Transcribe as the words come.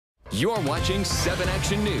You're watching 7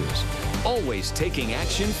 Action News, always taking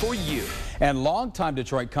action for you. And longtime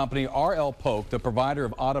Detroit company Polk, the provider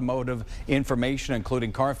of automotive information,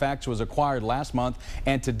 including Carfax, was acquired last month.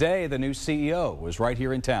 And today, the new CEO was right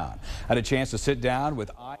here in town. I had a chance to sit down with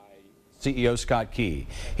CEO Scott Key.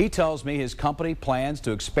 He tells me his company plans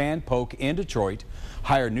to expand Polk in Detroit,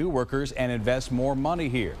 hire new workers, and invest more money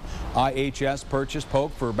here. IHS purchased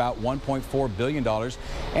Polk for about $1.4 billion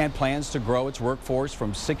and plans to grow its workforce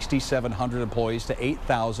from 6,700 employees to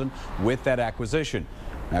 8,000 with that acquisition.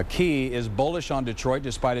 Now, Key is bullish on Detroit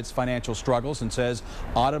despite its financial struggles and says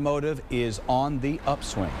automotive is on the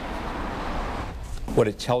upswing. What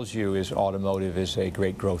it tells you is automotive is a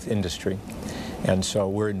great growth industry. And so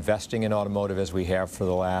we're investing in automotive as we have for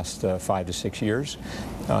the last 5 to 6 years.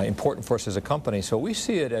 Important for us as a company. So we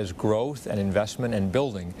see it as growth and investment and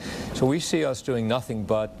building. So we see us doing nothing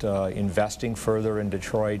but investing further in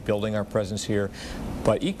Detroit, building our presence here,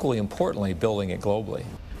 but equally importantly, building it globally.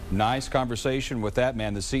 Nice conversation with that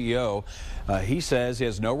man, the CEO. He says he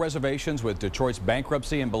has no reservations with Detroit's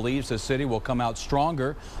bankruptcy and believes the city will come out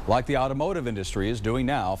stronger like the automotive industry is doing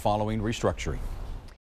now following restructuring.